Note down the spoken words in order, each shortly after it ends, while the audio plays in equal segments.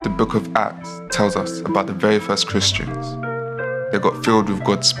book of Acts tells us about the very first Christians. They got filled with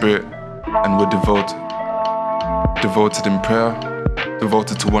God's Spirit and were devoted. Devoted in prayer,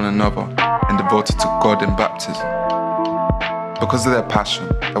 devoted to one another, and devoted to God in baptism. Because of their passion,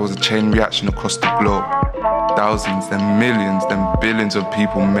 there was a chain reaction across the globe. Thousands, then millions, then billions of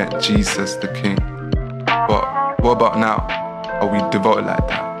people met Jesus the King. But what about now? Are we devoted like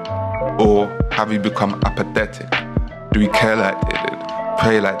that? Or have we become apathetic? Do we care like they did?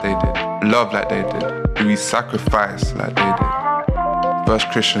 Pray like they did? Love like they did? Do we sacrifice like they did?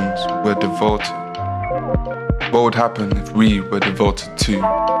 First Christians were devoted. What would happen if we were devoted too?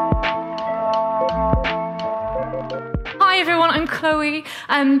 Hi everyone, I'm Chloe.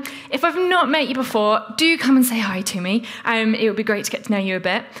 If I've not met you before, do come and say hi to me. It would be great to get to know you a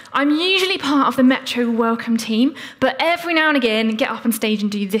bit. I'm usually part of the Metro Welcome team, but every now and again get up on stage and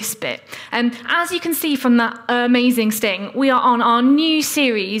do this bit. As you can see from that amazing sting, we are on our new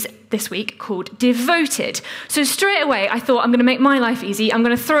series this week called Devoted. So straight away, I thought I'm going to make my life easy. I'm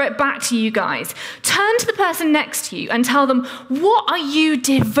going to throw it back to you guys. Turn to the person next to you and tell them, what are you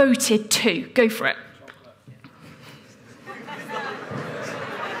devoted to? Go for it.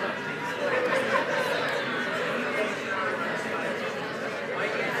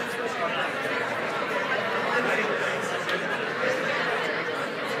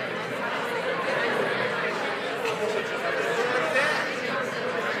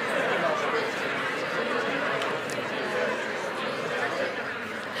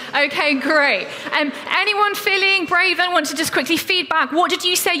 Okay, great. Anyone feeling brave and want to just quickly feedback? What did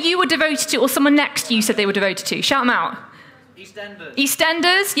you say you were devoted to, or someone next to you said they were devoted to? Shout them out. EastEnders.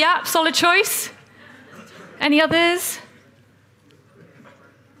 EastEnders, yeah, solid choice. Any others?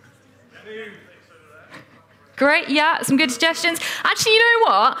 Great, yeah, some good suggestions. Actually, you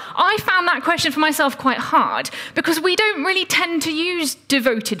know what? I found that question for myself quite hard because we don't really tend to use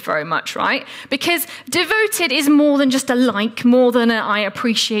devoted very much, right? Because devoted is more than just a like, more than I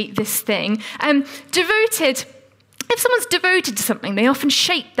appreciate this thing. Devoted, if someone's devoted to something, they often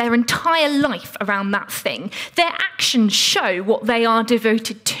shape their entire life around that thing. Their actions show what they are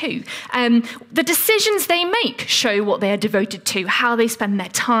devoted to. The decisions they make show what they are devoted to, how they spend their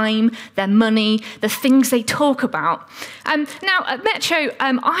time, their money, the things they talk about. Now, at Metro,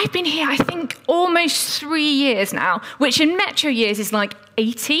 I've been here, I think, almost 3 years now, which in Metro years is like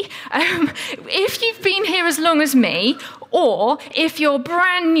 80. If you've been here as long as me, or if you're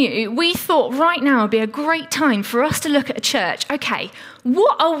brand new, we thought right now would be a great time for us to look at a church. Okay,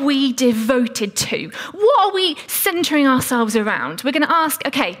 what are we devoted to? What are we centering ourselves around? We're going to ask,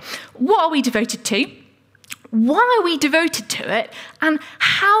 okay, what are we devoted to? Why are we devoted to it? And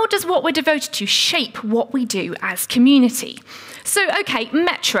how does what we're devoted to shape what we do as community? So, okay,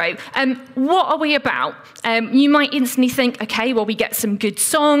 Metro, what are we about? You might instantly think, okay, well, we get some good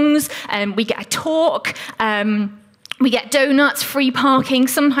songs, we get a talk, we get donuts, free parking,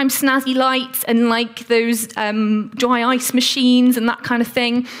 sometimes snazzy lights, and like those dry ice machines and that kind of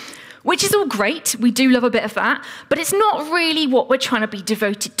thing, which is all great. We do love a bit of that, but it's not really what we're trying to be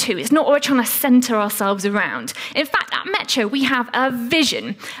devoted to. It's not what we're trying to centre ourselves around. In fact, at Metro, we have a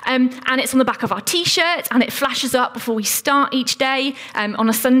vision, and it's on the back of our T-shirts, and it flashes up before we start each day on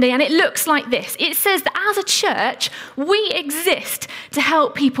a Sunday, and it looks like this. It says that as a church, we exist to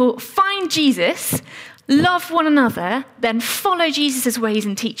help people find Jesus, love one another, then follow Jesus' ways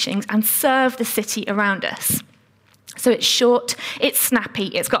and teachings, and serve the city around us. So it's short, it's snappy,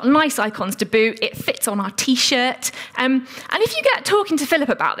 it's got nice icons to boot, it fits on our T-shirt. And if you get talking to Philip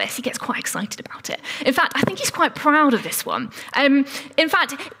about this, he gets quite excited about it. In fact, I think he's quite proud of this one. In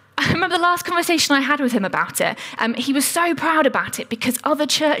fact, I remember the last conversation I had with him about it. He was so proud about it because other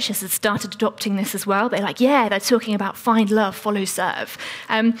churches had started adopting this as well. They're like, yeah, they're talking about find love, follow, serve.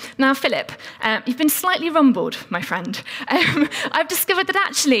 Now, Philip, you've been slightly rumbled, my friend. I've discovered that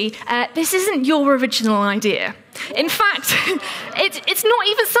actually this isn't your original idea. In fact, it's not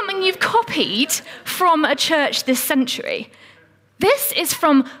even something you've copied from a church this century. This is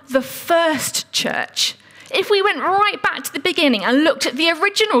from the first church. If we went right back to the beginning and looked at the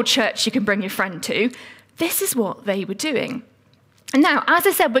original church you can bring your friend to, this is what they were doing. And now, as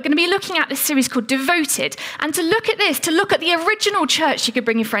I said, we're going to be looking at this series called Devoted. And to look at this, to look at the original church you could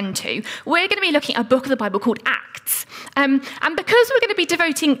bring your friend to, we're going to be looking at a book of the Bible called Acts. And because we're going to be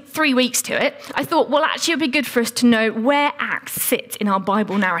devoting 3 weeks to it, I thought, well, actually, it would be good for us to know where Acts sits in our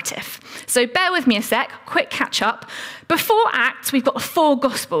Bible narrative. So bear with me a sec, quick catch up. Before Acts, we've got 4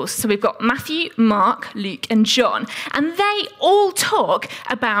 Gospels. So we've got Matthew, Mark, Luke, and John. And they all talk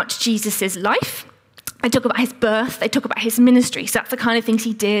about Jesus' life, They talk about his birth, they talk about his ministry, so that's the kind of things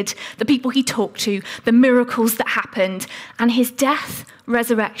he did, the people he talked to, the miracles that happened, and his death,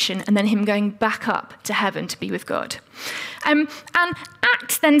 resurrection, and then him going back up to heaven to be with God. And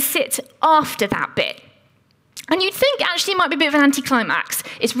Acts then sit after that bit. And you'd think actually it might be a bit of an anticlimax.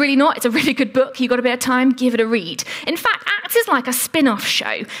 It's really not. It's a really good book. You've got a bit of time, give it a read. In fact, Acts is like a spin-off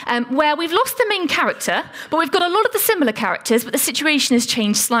show where we've lost the main character, but we've got a lot of the similar characters, but the situation has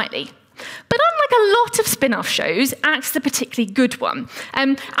changed slightly. But unlike a lot of spin-off shows, Acts is a particularly good one.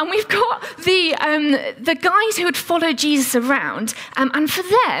 And we've got the guys who had followed Jesus around, and for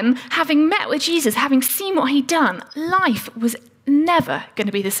them, having met with Jesus, having seen what he'd done, life was never going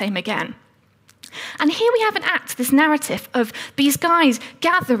to be the same again. And here we have in Acts this narrative of these guys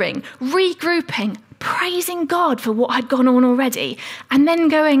gathering, regrouping, praising God for what had gone on already, and then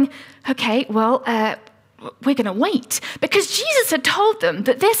going, okay, well, we're going to wait. Because Jesus had told them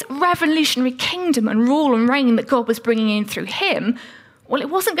that this revolutionary kingdom and rule and reign that God was bringing in through him, well, it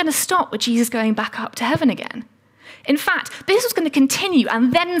wasn't going to stop with Jesus going back up to heaven again. In fact, this was going to continue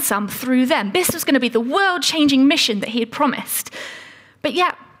and then some through them. This was going to be the world-changing mission that he had promised. But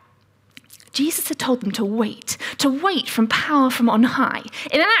yet, Jesus had told them to wait from power from on high.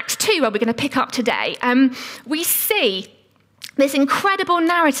 In Acts 2, where we're going to pick up today, we see this incredible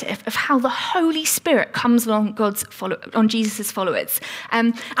narrative of how the Holy Spirit comes along on Jesus' followers.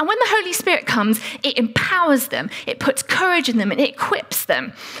 And when the Holy Spirit comes, it empowers them, it puts courage in them, and it equips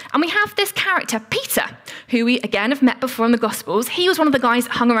them. And we have this character, Peter, who we, again, have met before in the Gospels. He was one of the guys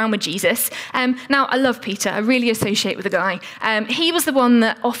that hung around with Jesus. Now, I love Peter. I really associate with the guy. He was the one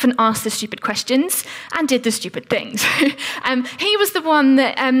that often asked the stupid questions and did the stupid things. He was the one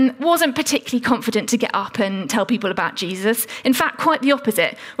that wasn't particularly confident to get up and tell people about Jesus. In fact, quite the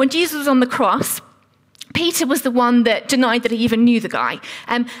opposite. When Jesus was on the cross, Peter was the one that denied that he even knew the guy.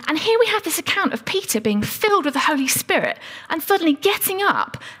 And here we have this account of Peter being filled with the Holy Spirit and suddenly getting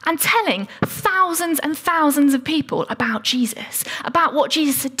up and telling thousands and thousands of people about Jesus, about what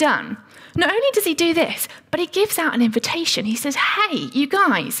Jesus had done. Not only does he do this, but he gives out an invitation. He says, hey, you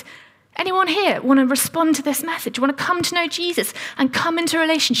guys, anyone here want to respond to this message? Want to come to know Jesus and come into a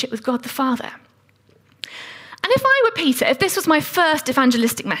relationship with God the Father? And if I were Peter, if this was my first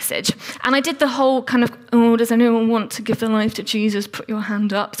evangelistic message, and I did the whole kind of, oh, does anyone want to give their life to Jesus? Put your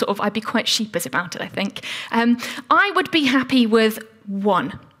hand up. Sort of, I'd be quite sheepish about it, I think. I would be happy with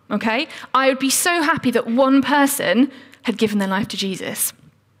one, okay? I would be so happy that one person had given their life to Jesus.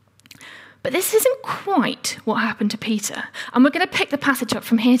 But this isn't quite what happened to Peter. And we're going to pick the passage up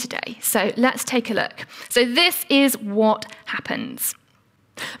from here today. So let's take a look. So this is what happens.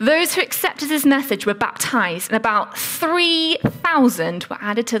 Those who accepted his message were baptized, and about 3,000 were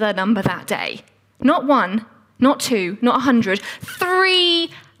added to their number that day. Not one, not two, not 100,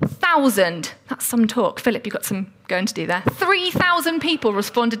 3,000. That's some talk. Philip, you've got some going to do there. 3,000 people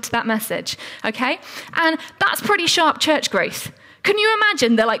responded to that message, okay? And that's pretty sharp church growth. Can you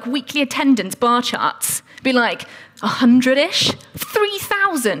imagine the weekly attendance bar charts? Be like 100-ish?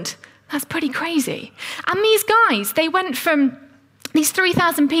 3,000. That's pretty crazy. And these guys, they went from these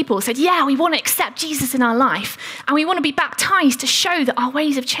 3,000 people said, yeah, we want to accept Jesus in our life, and we want to be baptized to show that our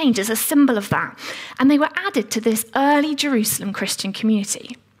ways have changed as a symbol of that. And they were added to this early Jerusalem Christian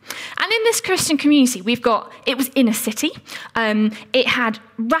community. And in this Christian community, it was in a city, it had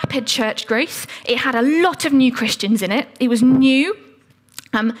rapid church growth, it had a lot of new Christians in it, it was new.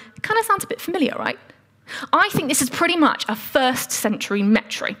 It kind of sounds a bit familiar, right? I think this is pretty much a first century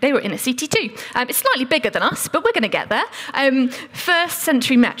metro. They were in a city too. It's slightly bigger than us, but we're going to get there. First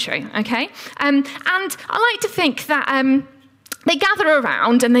century metro, okay? And I like to think that they gather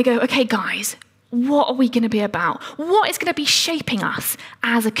around and they go, okay, guys, what are we going to be about? What is going to be shaping us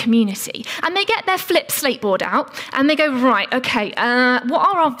as a community? And they get their flip slate board out and they go, right, okay, what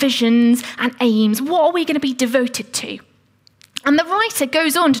are our visions and aims? What are we going to be devoted to? And the writer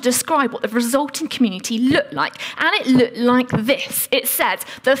goes on to describe what the resulting community looked like. And it looked like this. It says,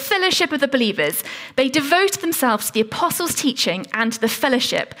 the fellowship of the believers. They devoted themselves to the apostles' teaching and to the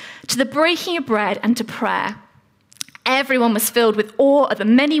fellowship, to the breaking of bread and to prayer. Everyone was filled with awe at the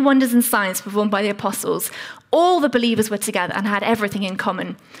many wonders and signs performed by the apostles. All the believers were together and had everything in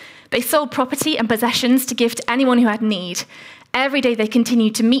common. They sold property and possessions to give to anyone who had need. Every day they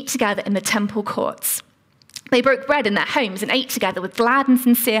continued to meet together in the temple courts. They broke bread in their homes and ate together with glad and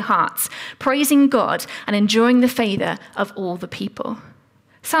sincere hearts, praising God and enjoying the favour of all the people.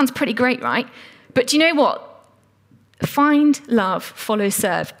 Sounds pretty great, right? But do you know what? Find, love, follow,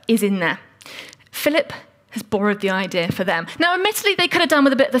 serve is in there. Philip has borrowed the idea for them. Now, admittedly, they could have done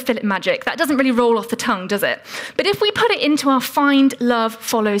with a bit of the Philip magic. That doesn't really roll off the tongue, does it? But if we put it into our find, love,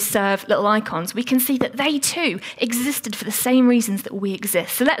 follow, serve little icons, we can see that they too existed for the same reasons that we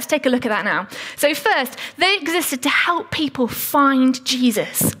exist. So let's take a look at that now. So first, they existed to help people find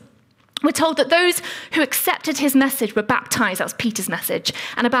Jesus. We're told that those who accepted his message were baptized. That was Peter's message.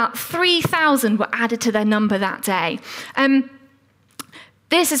 And about 3,000 were added to their number that day.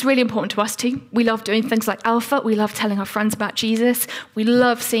 This is really important to us too. We love doing things like Alpha. We love telling our friends about Jesus. We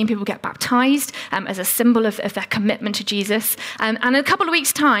love seeing people get baptized as a symbol of their commitment to Jesus. And in a couple of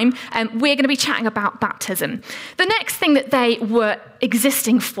weeks' time, we're going to be chatting about baptism. The next thing that they were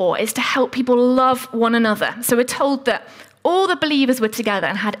existing for is to help people love one another. So we're told that all the believers were together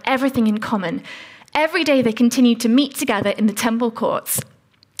and had everything in common. Every day they continued to meet together in the temple courts.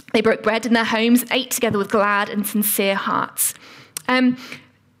 They broke bread in their homes and ate together with glad and sincere hearts.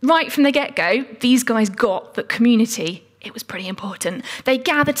 Right from the get-go, these guys got that community, it was pretty important. They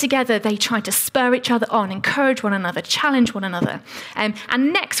gathered together, they tried to spur each other on, encourage one another, challenge one another. And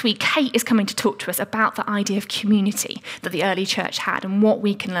next week, Kate is coming to talk to us about the idea of community that the early church had and what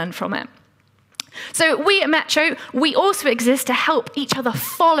we can learn from it. So we at Metro, we also exist to help each other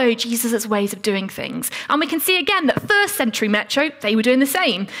follow Jesus' ways of doing things. And we can see again that first century Metro, they were doing the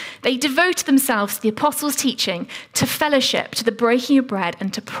same. They devoted themselves to the apostles' teaching, to fellowship, to the breaking of bread,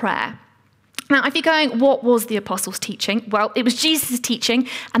 and to prayer. Now, if you're going, what was the apostles' teaching? Well, it was Jesus' teaching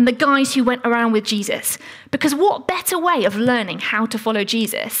and the guys who went around with Jesus. Because what better way of learning how to follow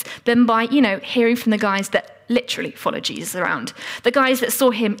Jesus than by, hearing from the guys that literally followed Jesus around. The guys that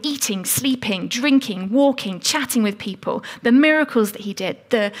saw him eating, sleeping, drinking, walking, chatting with people, the miracles that he did,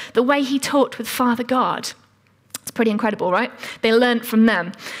 the way he talked with Father God. It's pretty incredible, right? They learned from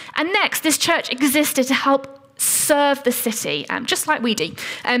them. And next, this church existed to help serve the city, just like we do.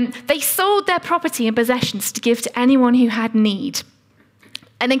 They sold their property and possessions to give to anyone who had need.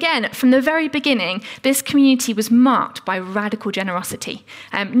 And again, from the very beginning, this community was marked by radical generosity.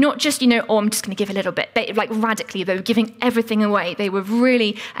 Not just, I'm just going to give a little bit. Radically, they were giving everything away. They were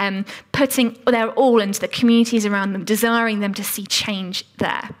really putting their all into the communities around them, desiring them to see change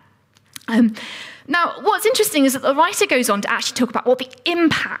there. Now, what's interesting is that the writer goes on to actually talk about what the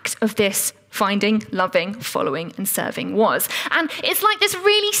impact of this finding, loving, following, and serving was. And it's like this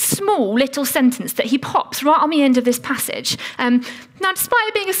really small little sentence that he pops right on the end of this passage. Now, despite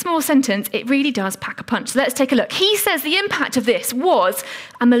it being a small sentence, it really does pack a punch. So let's take a look. He says the impact of this was,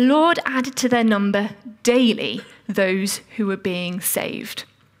 and the Lord added to their number daily those who were being saved.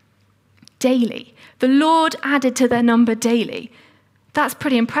 Daily. The Lord added to their number daily. That's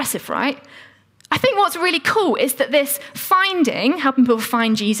pretty impressive, right? I think what's really cool is that this finding, helping people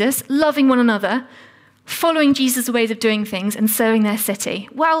find Jesus, loving one another, following Jesus' ways of doing things, and serving their city,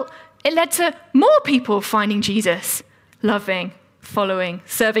 well, it led to more people finding Jesus, loving, following,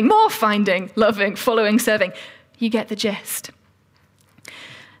 serving, more finding, loving, following, serving. You get the gist.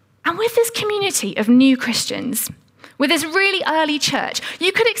 And with this community of new Christians, with this really early church,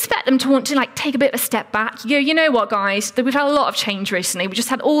 you could expect them to want to take a bit of a step back. You know what, guys? We've had a lot of change recently. We just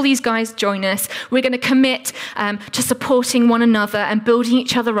had all these guys join us. We're going to commit to supporting one another and building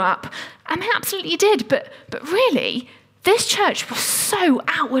each other up. And they absolutely did. But really, this church was so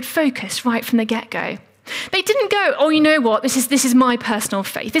outward focused right from the get-go. They didn't go, oh, you know what? This is my personal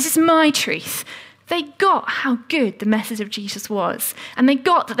faith. This is my truth. They got how good the message of Jesus was. And they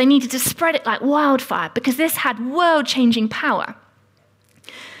got that they needed to spread it like wildfire because this had world-changing power.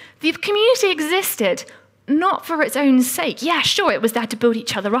 The community existed not for its own sake. Yeah, sure, it was there to build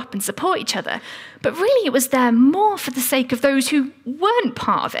each other up and support each other. But really, it was there more for the sake of those who weren't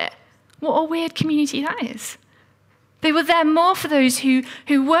part of it. What a weird community that is. They were there more for those who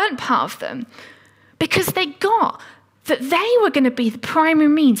weren't part of them because they got that they were going to be the primary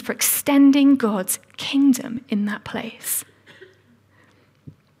means for extending God's kingdom in that place.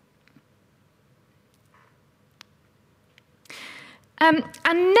 And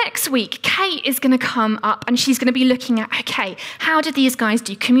next week, Kate is going to come up and she's going to be looking at, okay, how did these guys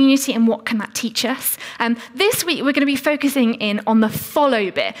do community and what can that teach us? This week, we're going to be focusing in on the follow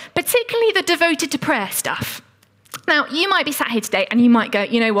bit, particularly the devoted to prayer stuff. Now, you might be sat here today and you might go,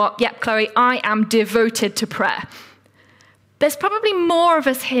 you know what? Yep, Chloe, I am devoted to prayer. There's probably more of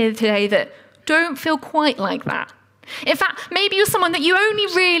us here today that don't feel quite like that. In fact, maybe you're someone that you only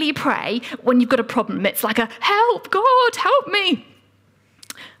really pray when you've got a problem. It's like a, help, God, help me.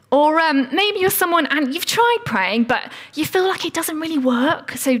 Or maybe you're someone and you've tried praying, but you feel like it doesn't really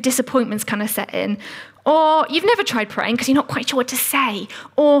work, so disappointments kind of set in. Or you've never tried praying because you're not quite sure what to say.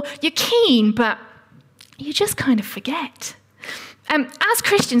 Or you're keen, but you just kind of forget. As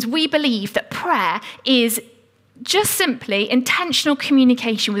Christians, we believe that prayer is just simply intentional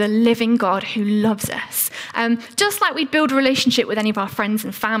communication with a living God who loves us. Just like we'd build a relationship with any of our friends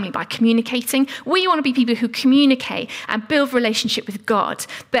and family by communicating, we want to be people who communicate and build a relationship with God.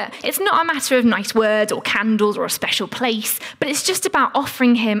 But it's not a matter of nice words or candles or a special place, but it's just about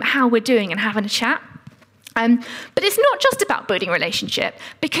offering him how we're doing and having a chat. But it's not just about building a relationship,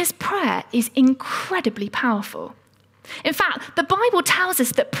 because prayer is incredibly powerful. In fact, the Bible tells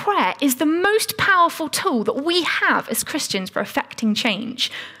us that prayer is the most powerful tool that we have as Christians for affecting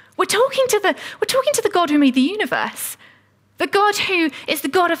change. We're talking to the God who made the universe, the God who is the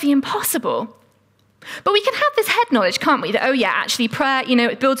God of the impossible. But we can have this head knowledge, can't we? That, oh yeah, actually prayer,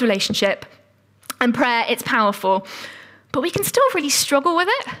 it builds a relationship, and prayer, it's powerful. But we can still really struggle with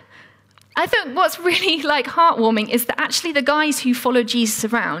it. I think what's really heartwarming is that actually the guys who followed Jesus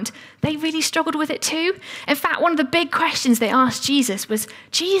around, they really struggled with it too. In fact, one of the big questions they asked Jesus was,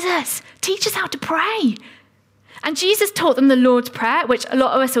 Jesus, teach us how to pray. And Jesus taught them the Lord's Prayer, which a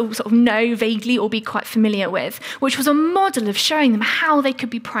lot of us will sort of know vaguely or be quite familiar with, which was a model of showing them how they could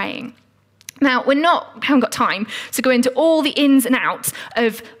be praying. Now, haven't got time to go into all the ins and outs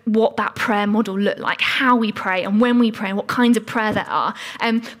of what that prayer model looked like, how we pray and when we pray and what kinds of prayer there are.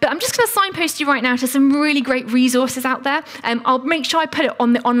 But I'm just going to signpost you right now to some really great resources out there. I'll make sure I put it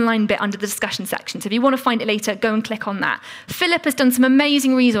on the online bit under the discussion section. So if you want to find it later, go and click on that. Philip has done some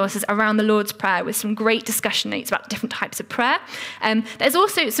amazing resources around the Lord's Prayer with some great discussion notes about different types of prayer. There's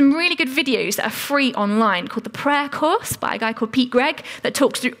also some really good videos that are free online called The Prayer Course by a guy called Pete Gregg that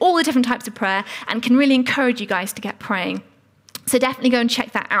talks through all the different types of prayer and can really encourage you guys to get praying. So definitely go and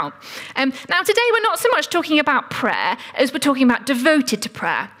check that out. Now, today we're not so much talking about prayer as we're talking about devoted to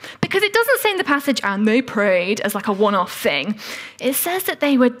prayer, because it doesn't say in the passage, and they prayed, as like a one-off thing. It says that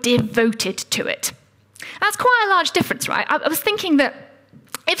they were devoted to it. That's quite a large difference, right? I was thinking that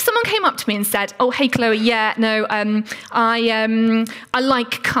if someone came up to me and said, oh, hey, Chloe, I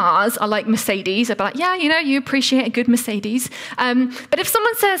like cars, I like Mercedes, I'd be like, yeah, you appreciate a good Mercedes. But if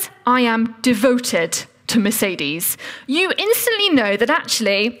someone says, I am devoted to Mercedes, you instantly know that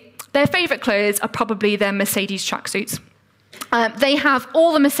actually their favourite clothes are probably their Mercedes tracksuits. They have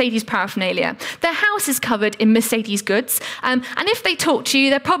all the Mercedes paraphernalia. Their house is covered in Mercedes goods. And if they talk to you,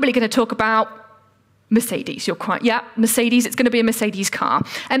 they're probably going to talk about Mercedes. Mercedes, it's going to be a Mercedes car.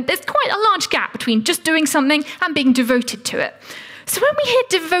 And there's quite a large gap between just doing something and being devoted to it. So when we hear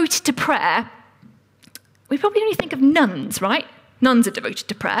devoted to prayer, we probably only think of nuns, right? Nuns are devoted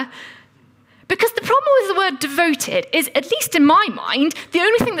to prayer. Because the problem with the word devoted is, at least in my mind, the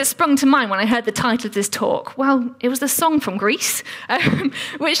only thing that sprung to mind when I heard the title of this talk, well, it was the song from Greece,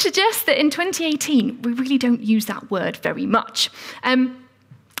 which suggests that in 2018, we really don't use that word very much.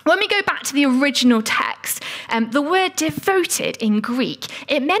 When we go back to the original text, the word devoted in Greek,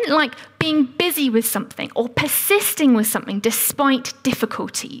 it meant like being busy with something or persisting with something despite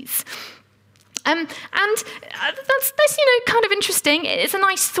difficulties. And that's kind of interesting. It's a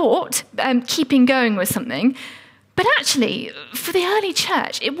nice thought, keeping going with something. But actually, for the early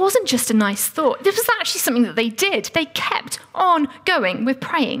church, it wasn't just a nice thought. This was actually something that they did. They kept on going with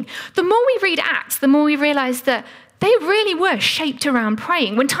praying. The more we read Acts, the more we realise that they really were shaped around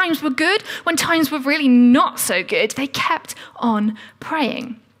praying. When times were good, when times were really not so good, they kept on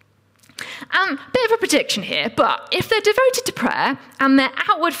praying. Bit of a prediction here, but if they're devoted to prayer and they're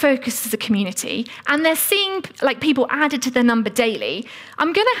outward focused as a community and they're seeing people added to their number daily,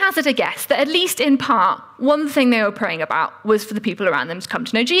 I'm going to hazard a guess that at least in part, one thing they were praying about was for the people around them to come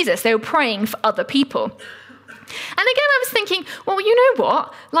to know Jesus. They were praying for other people. And again, I was thinking, well, you know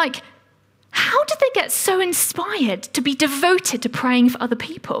what? How did they get so inspired to be devoted to praying for other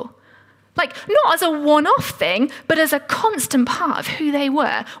people? Not as a one-off thing, but as a constant part of who they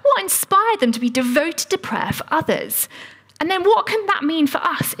were. What inspired them to be devoted to prayer for others? And then what can that mean for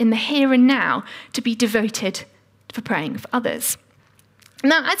us in the here and now to be devoted for praying for others?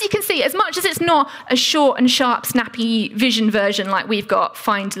 Now, as you can see, as much as it's not a short and sharp, snappy vision version like we've got,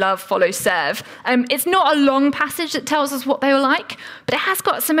 find, love, follow, serve, it's not a long passage that tells us what they were like, but it has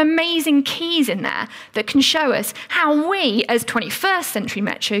got some amazing keys in there that can show us how we, as 21st century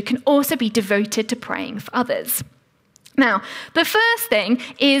Metro, can also be devoted to praying for others. Now, the first thing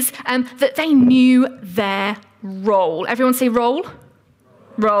is that they knew their role. Everyone say role?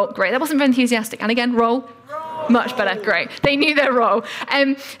 Role. Great. That wasn't very enthusiastic. And again, role. Much better, great. They knew their role.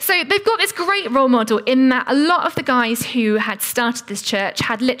 So they've got this great role model in that a lot of the guys who had started this church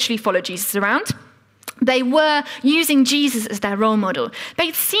had literally followed Jesus around. They were using Jesus as their role model.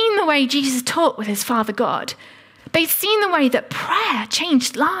 They'd seen the way Jesus talked with his Father God. They'd seen the way that prayer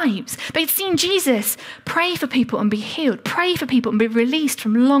changed lives. They'd seen Jesus pray for people and be healed, pray for people and be released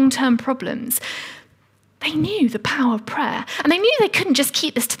from long-term problems. They knew the power of prayer, and they knew they couldn't just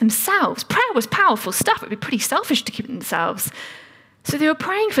keep this to themselves. Prayer was powerful stuff. It would be pretty selfish to keep it to themselves. So they were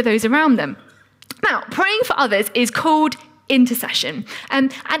praying for those around them. Now, praying for others is called intercession.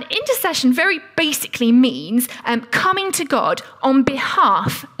 And intercession very basically means coming to God on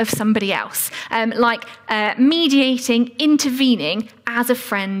behalf of somebody else, like mediating, intervening as a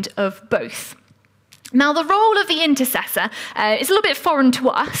friend of both. Now, the role of the intercessor is a little bit foreign to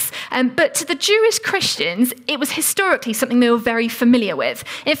us, but to the Jewish Christians, it was historically something they were very familiar with.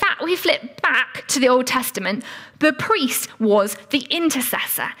 In fact, we flip back to the Old Testament, the priest was the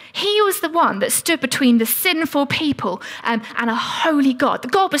intercessor. He was the one that stood between the sinful people and a holy God. The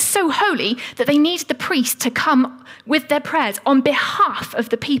God was so holy that they needed the priest to come with their prayers on behalf of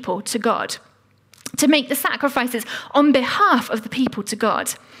the people to God, to make the sacrifices on behalf of the people to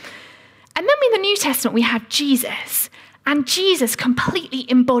God. And then in the New Testament, we have Jesus. And Jesus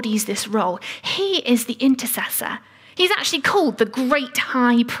completely embodies this role. He is the intercessor. He's actually called the great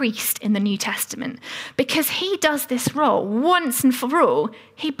high priest in the New Testament because he does this role once and for all.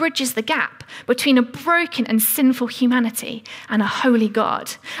 He bridges the gap between a broken and sinful humanity and a holy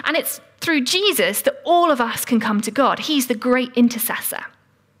God. And it's through Jesus that all of us can come to God. He's the great intercessor.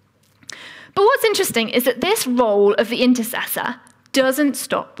 But what's interesting is that this role of the intercessor doesn't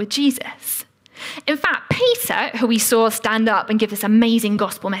stop with Jesus. In fact, Peter, who we saw stand up and give this amazing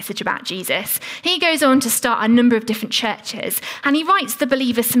gospel message about Jesus, he goes on to start a number of different churches, and he writes the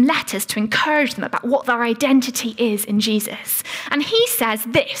believers some letters to encourage them about what their identity is in Jesus. And he says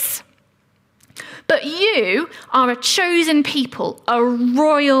this: "But you are a chosen people, a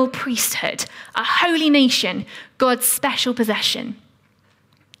royal priesthood, a holy nation, God's special possession."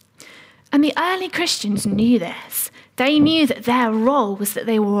 And the early Christians knew this. They knew that their role was that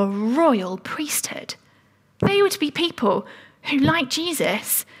they were a royal priesthood. They were to be people who, like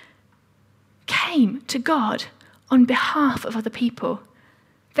Jesus, came to God on behalf of other people.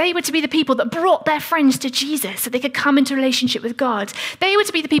 They were to be the people that brought their friends to Jesus so they could come into relationship with God. They were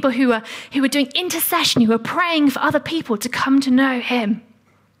to be the people who were doing intercession, who were praying for other people to come to know him.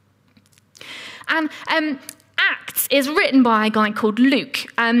 And Acts is written by a guy called Luke,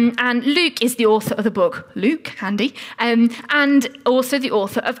 and Luke is the author of the book Luke, handy, and also the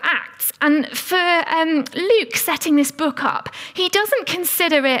author of Acts. And for Luke setting this book up, he doesn't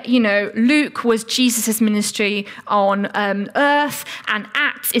consider it, Luke was Jesus' ministry on earth, and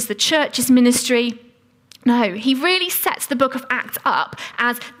Acts is the church's ministry. No, he really sets the book of Acts up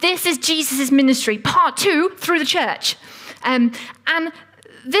as this is Jesus' ministry, part 2, through the church. And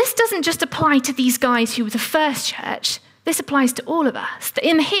this doesn't just apply to these guys who were the first church. This applies to all of us. That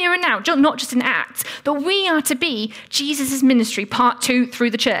in the here and now, not just in Acts, that we are to be Jesus' ministry, part 2,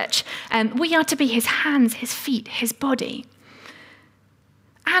 through the church. And we are to be his hands, his feet, his body.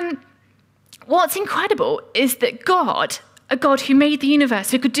 And what's incredible is that God, a God who made the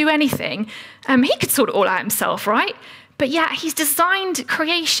universe, who could do anything, he could sort it all out himself, right? But yet he's designed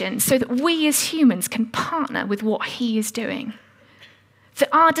creation so that we as humans can partner with what he is doing. That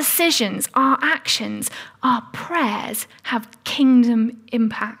our decisions, our actions, our prayers have kingdom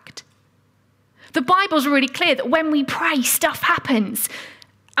impact. The Bible's really clear that when we pray, stuff happens.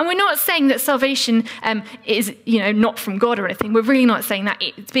 And we're not saying that salvation is, not from God or anything. We're really not saying that.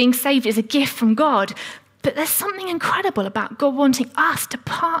 Being saved is a gift from God. But there's something incredible about God wanting us to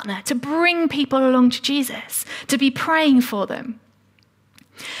partner, to bring people along to Jesus, to be praying for them.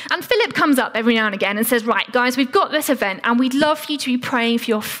 And Philip comes up every now and again and says, right, guys, we've got this event and we'd love for you to be praying for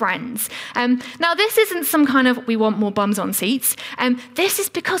your friends. Now, this isn't some kind of, we want more bums on seats. This is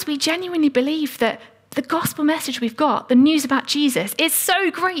because we genuinely believe that the gospel message we've got, the news about Jesus, is so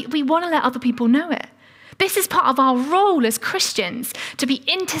great, we want to let other people know it. This is part of our role as Christians, to be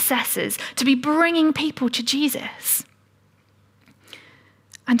intercessors, to be bringing people to Jesus,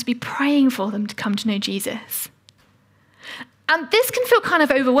 and to be praying for them to come to know Jesus. And this can feel kind of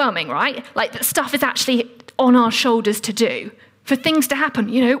overwhelming, right? Like that stuff is actually on our shoulders to do. For things to happen,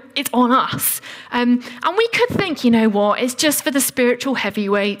 it's on us. And we could think, it's just for the spiritual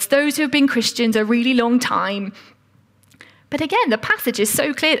heavyweights, those who have been Christians a really long time. But again, the passage is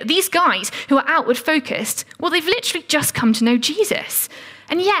so clear that these guys who are outward focused, well, they've literally just come to know Jesus.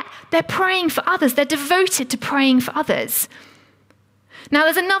 And yet they're praying for others. They're devoted to praying for others. Now,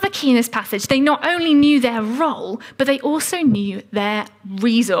 there's another key in this passage. They not only knew their role, but they also knew their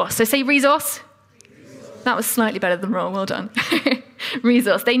resource. So say resource. That was slightly better than role. Well done.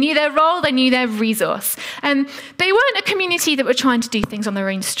 Resource. They knew their role. They knew their resource. They weren't a community that were trying to do things on their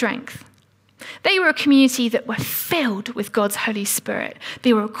own strength. They were a community that were filled with God's Holy Spirit.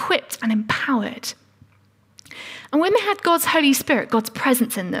 They were equipped and empowered. And when they had God's Holy Spirit, God's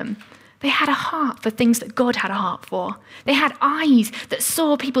presence in them, they had a heart for things that God had a heart for. They had eyes that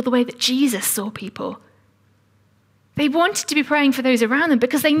saw people the way that Jesus saw people. They wanted to be praying for those around them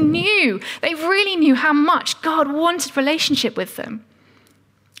because they really knew how much God wanted relationship with them.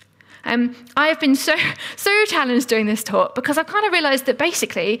 I have been so challenged doing this talk because I've kind of realized that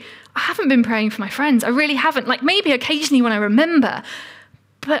basically I haven't been praying for my friends. I really haven't. Like maybe occasionally when I remember,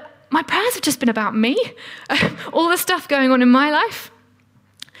 but my prayers have just been about me, all the stuff going on in my life.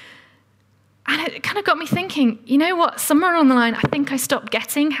 And it kind of got me thinking, you know what? Somewhere along the line, I think I stopped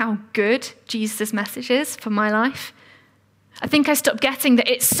getting how good Jesus' message is for my life. I think I stopped getting that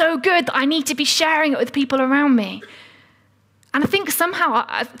it's so good that I need to be sharing it with people around me. And I think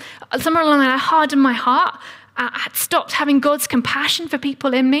somehow, somewhere along the line, I hardened my heart. I had stopped having God's compassion for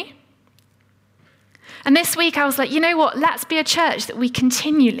people in me. And this week I was like, you know what? Let's be a church that we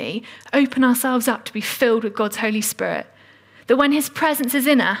continually open ourselves up to be filled with God's Holy Spirit. That when his presence is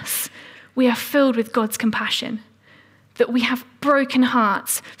in us, we are filled with God's compassion. That we have broken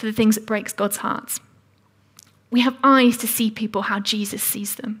hearts for the things that breaks God's hearts. We have eyes to see people how Jesus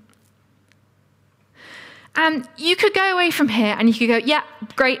sees them. And you could go away from here and you could go, yeah,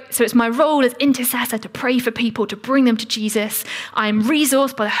 great. So it's my role as intercessor to pray for people, to bring them to Jesus. I'm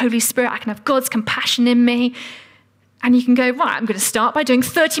resourced by the Holy Spirit. I can have God's compassion in me. And you can go, right, I'm going to start by doing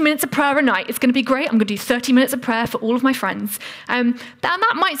 30 minutes of prayer a night. It's going to be great. I'm going to do 30 minutes of prayer for all of my friends.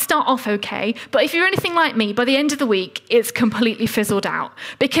 That might start off okay. But if you're anything like me, by the end of the week, it's completely fizzled out.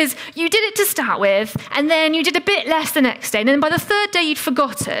 Because you did it to start with, and then you did a bit less the next day. And then by the third day, you'd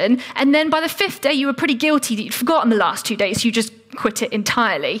forgotten. And then by the fifth day, you were pretty guilty that you'd forgotten the last 2 days. So you just quit it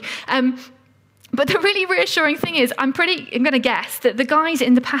entirely. But the really reassuring thing is, I'm going to guess that the guys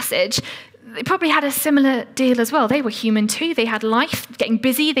in the passage, they probably had a similar deal as well. They were human too. They had life, getting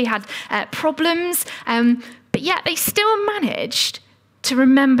busy. They had problems. But yet they still managed to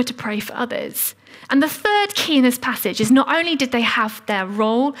remember to pray for others. And the third key in this passage is not only did they have their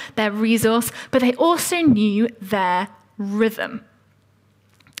role, their resource, but they also knew their rhythm.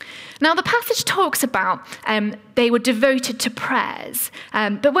 Now, the passage talks about they were devoted to prayers.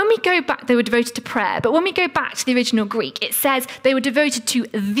 But when we go back, they were devoted to prayer. But when we go back to the original Greek, it says they were devoted to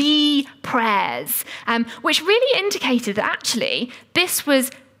the prayers, which really indicated that actually this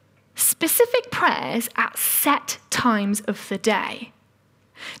was specific prayers at set times of the day.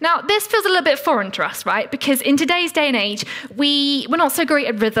 Now, this feels a little bit foreign to us, right? Because in today's day and age, we're not so great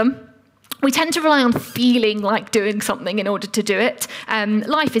at rhythm. We tend to rely on feeling like doing something in order to do it.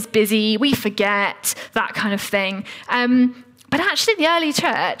 Life is busy, we forget, that kind of thing. But actually, the early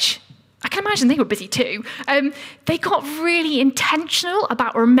church, I can imagine they were busy too. They got really intentional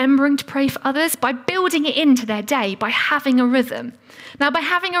about remembering to pray for others by building it into their day, by having a rhythm. Now, by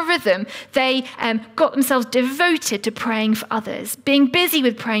having a rhythm, they got themselves devoted to praying for others, being busy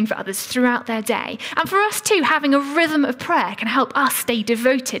with praying for others throughout their day. And for us too, having a rhythm of prayer can help us stay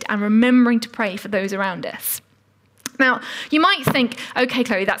devoted and remembering to pray for those around us. Now, you might think, okay,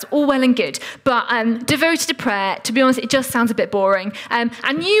 Chloe, that's all well and good, but devoted to prayer, to be honest, it just sounds a bit boring. And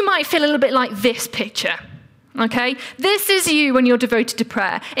you might feel a little bit like this picture. Okay, this is you when you're devoted to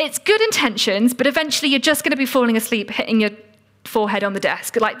prayer. It's good intentions, but eventually you're just going to be falling asleep, hitting your forehead on the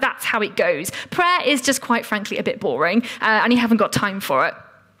desk. Like, that's how it goes. Prayer is just, quite frankly, a bit boring, and you haven't got time for it.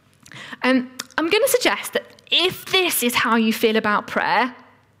 I'm going to suggest that if this is how you feel about prayer,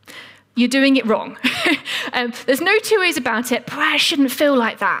 you're doing it wrong. There's no two ways about it. Prayer shouldn't feel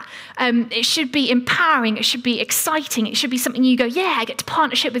like that. It should be empowering. It should be exciting. It should be something you go, yeah, I get to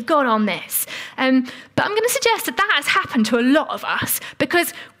partnership with God on this. But I'm going to suggest that has happened to a lot of us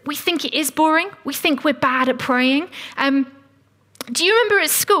because we think it is boring. We think we're bad at praying. Do you remember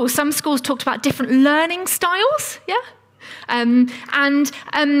at school, some schools talked about different learning styles? Yeah?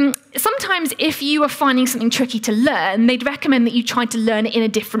 Sometimes if you are finding something tricky to learn, they'd recommend that you try to learn it in a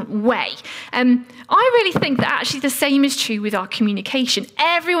different way. I really think that actually the same is true with our communication.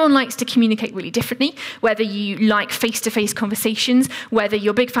 Everyone likes to communicate really differently, whether you like face-to-face conversations, whether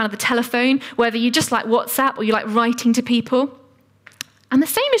you're a big fan of the telephone, whether you just like WhatsApp or you like writing to people. And the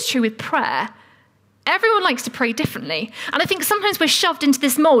same is true with prayer. Everyone likes to pray differently. And I think sometimes we're shoved into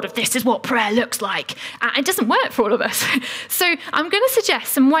this mold of this is what prayer looks like. And it doesn't work for all of us. So I'm going to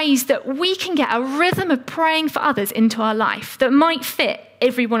suggest some ways that we can get a rhythm of praying for others into our life that might fit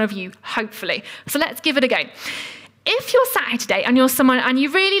every one of you, hopefully. So let's give it a go. If you're sat here today and you're someone and you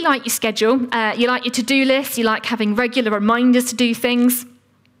really like your schedule, you like your to-do list, you like having regular reminders to do things,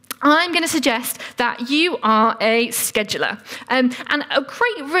 I'm going to suggest that you are a scheduler. And a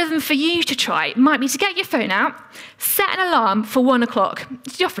great rhythm for you to try might be to get your phone out, set an alarm for 1 o'clock.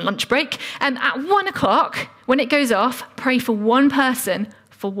 It's often lunch break. And at 1 o'clock, when it goes off, pray for one person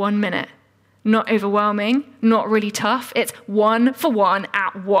for 1 minute. Not overwhelming, not really tough. It's 1 for 1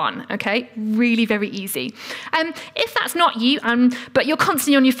 at 1, okay? Really very easy. If that's not you, but you're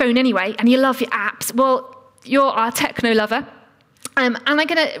constantly on your phone anyway, and you love your apps, well, you're a techno lover. And I'm going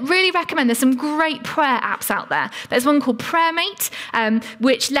to really recommend, there's some great prayer apps out there. There's one called PrayerMate,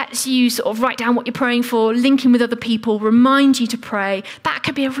 which lets you sort of write down what you're praying for, link in with other people, remind you to pray. That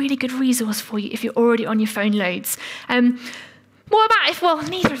could be a really good resource for you if you're already on your phone loads. What about if, well,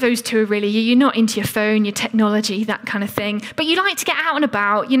 neither of those two are really you. You're not into your phone, your technology, that kind of thing. But you like to get out and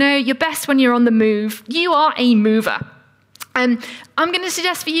about. You know, you're best when you're on the move. You are a mover. I'm going to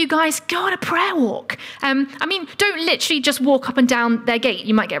suggest for you guys, go on a prayer walk. Don't literally just walk up and down their gate.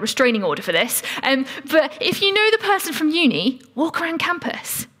 You might get a restraining order for this. But if you know the person from uni, walk around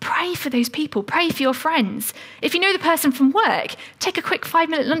campus. Pray for those people. Pray for your friends. If you know the person from work, take a quick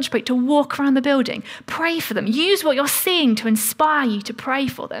 5-minute lunch break to walk around the building. Pray for them. Use what you're seeing to inspire you to pray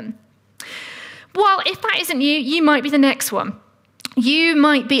for them. Well, if that isn't you, you might be the next one. You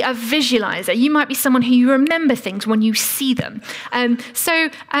might be a visualizer. You might be someone who you remember things when you see them.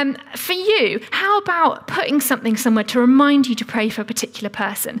 For you, how about putting something somewhere to remind you to pray for a particular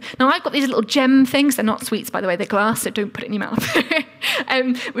person? Now, I've got these little gem things. They're not sweets, by the way. They're glass, so don't put it in your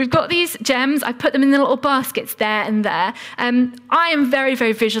mouth. We've got these gems. I put them in the little baskets there and there. I am very,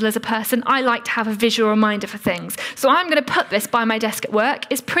 very visual as a person. I like to have a visual reminder for things. So I'm going to put this by my desk at work.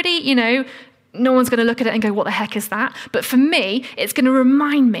 It's pretty, no one's going to look at it and go, what the heck is that? But for me, it's going to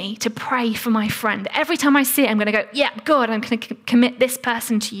remind me to pray for my friend. Every time I see it, I'm going to go, yeah, God, I'm going to commit this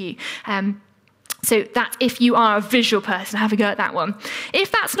person to you. So that's if you are a visual person, have a go at that one.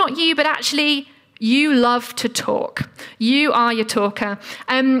 If that's not you, but actually you love to talk, you are your talker,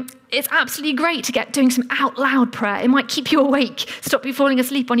 it's absolutely great to get doing some out loud prayer. It might keep you awake, stop you falling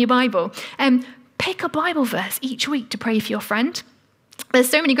asleep on your Bible. Pick a Bible verse each week to pray for your friend. There's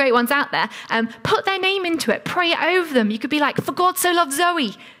so many great ones out there. Put their name into it. Pray over them. You could be like, for God so loved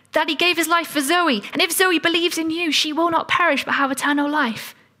Zoe, that he gave his life for Zoe. And if Zoe believes in you, she will not perish but have eternal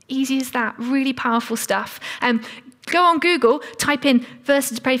life. Easy as that. Really powerful stuff. Go on Google, type in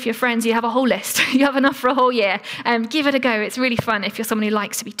verses to pray for your friends. You have a whole list. You have enough for a whole year. Give it a go. It's really fun if you're someone who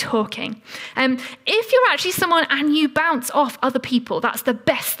likes to be talking. If you're actually someone and you bounce off other people, that's the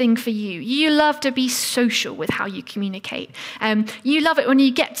best thing for you. You love to be social with how you communicate. You love it when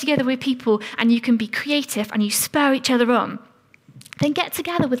you get together with people and you can be creative and you spur each other on. Then get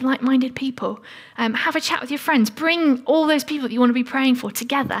together with like-minded people. Have a chat with your friends. Bring all those people that you want to be praying for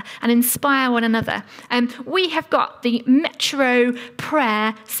together and inspire one another. We have got the Metro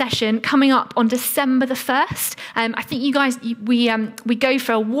prayer session coming up on December the 1st. I think you guys, we go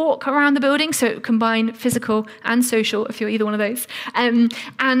for a walk around the building, so it combine physical and social, if you're either one of those. And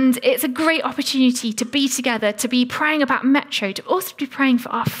it's a great opportunity to be together, to be praying about Metro, to also be praying for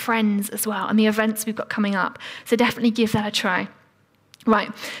our friends as well and the events we've got coming up. So definitely give that a try.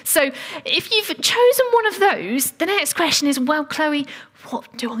 Right, so if you've chosen one of those, the next question is, well, Chloe,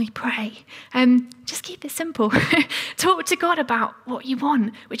 what do I pray? Just keep it simple. Talk to God about what you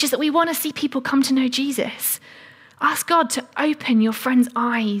want, which is that we want to see people come to know Jesus. Ask God to open your friends'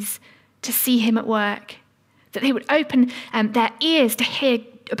 eyes to see him at work, that they would open their ears to hear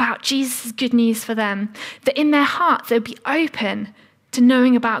about Jesus' good news for them, that in their hearts they would be open to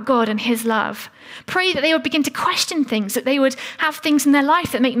knowing about God and his love. Pray that they would begin to question things, that they would have things in their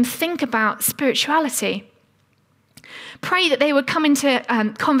life that make them think about spirituality. Pray that they would come into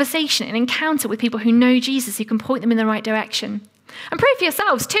conversation and encounter with people who know Jesus, who can point them in the right direction. And pray for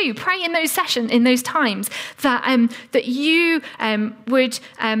yourselves too. Pray in those sessions, in those times, that you would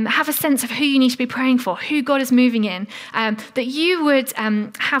have a sense of who you need to be praying for, who God is moving in, that you would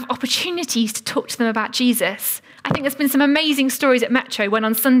have opportunities to talk to them about Jesus. I think there's been some amazing stories at Metro when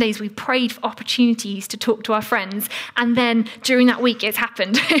on Sundays we prayed for opportunities to talk to our friends, and then during that week it's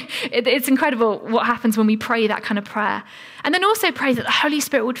happened. It's incredible what happens when we pray that kind of prayer. And then also pray that the Holy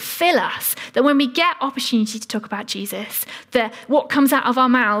Spirit would fill us, that when we get opportunity to talk about Jesus, that what comes out of our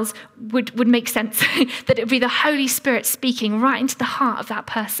mouths would make sense, that it would be the Holy Spirit speaking right into the heart of that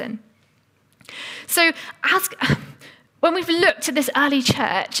person. So when we've looked at this early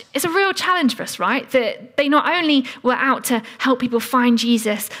church, it's a real challenge for us, right? That they not only were out to help people find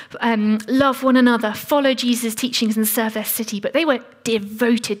Jesus, love one another, follow Jesus' teachings and serve their city, but they were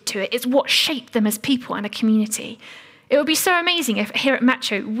devoted to it. It's what shaped them as people and a community. It would be so amazing if here at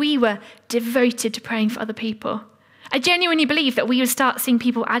Metro we were devoted to praying for other people. I genuinely believe that we would start seeing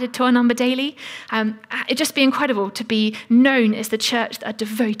people added to our number daily. It'd just be incredible to be known as the church that are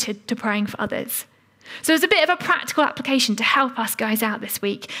devoted to praying for others. So it's a bit of a practical application to help us guys out this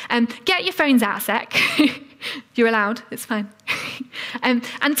week. Get your phones out a sec. You're allowed, it's fine. And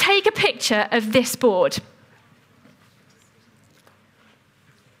take a picture of this board.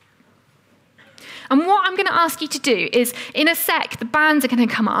 And what I'm going to ask you to do is, in a sec, the bands are going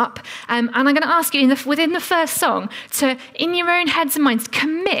to come up, and I'm going to ask you within the first song to, in your own heads and minds,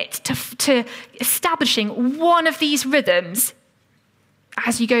 commit to establishing one of these rhythms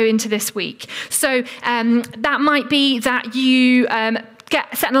as you go into this week. So that might be that you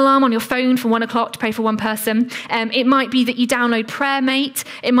set an alarm on your phone for 1 o'clock to pray for one person. It might be that you download PrayerMate.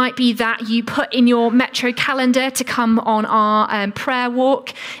 It might be that you put in your Metro calendar to come on our prayer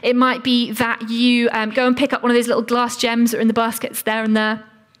walk. It might be that you go and pick up one of those little glass gems that are in the baskets there and there.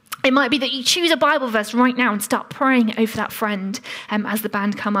 It might be that you choose a Bible verse right now and start praying over that friend as the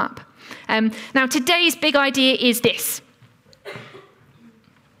band come up. Now, today's big idea is this.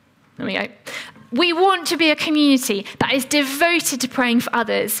 There we go. We want to be a community that is devoted to praying for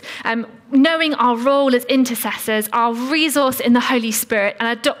others, knowing our role as intercessors, our resource in the Holy Spirit, and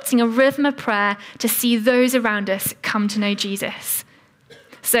adopting a rhythm of prayer to see those around us come to know Jesus.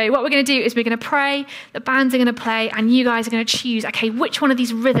 So what we're going to do is we're going to pray, the bands are going to play, and you guys are going to choose, okay, which one of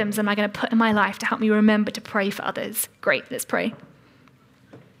these rhythms am I going to put in my life to help me remember to pray for others? Great, let's pray.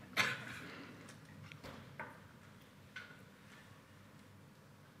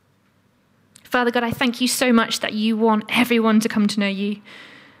 Father God, I thank you so much that you want everyone to come to know you.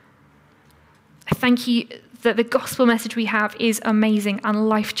 I thank you that the gospel message we have is amazing and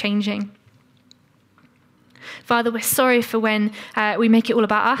life-changing. Father, we're sorry for when we make it all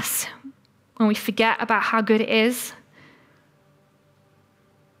about us, when we forget about how good it is.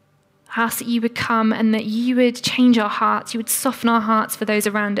 I ask that you would come and that you would change our hearts, you would soften our hearts for those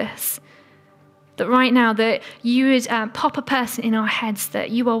around us. That right now that you would pop a person in our heads that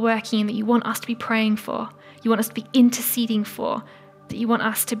you are working in, that you want us to be praying for, you want us to be interceding for, that you want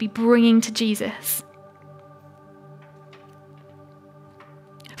us to be bringing to Jesus.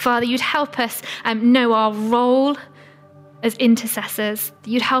 Father, you'd help us know our role as intercessors.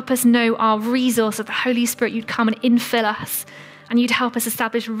 You'd help us know our resource of the Holy Spirit. You'd come and infill us, and you'd help us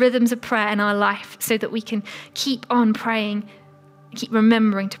establish rhythms of prayer in our life so that we can keep on praying, keep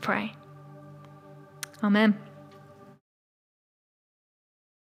remembering to pray. Amen.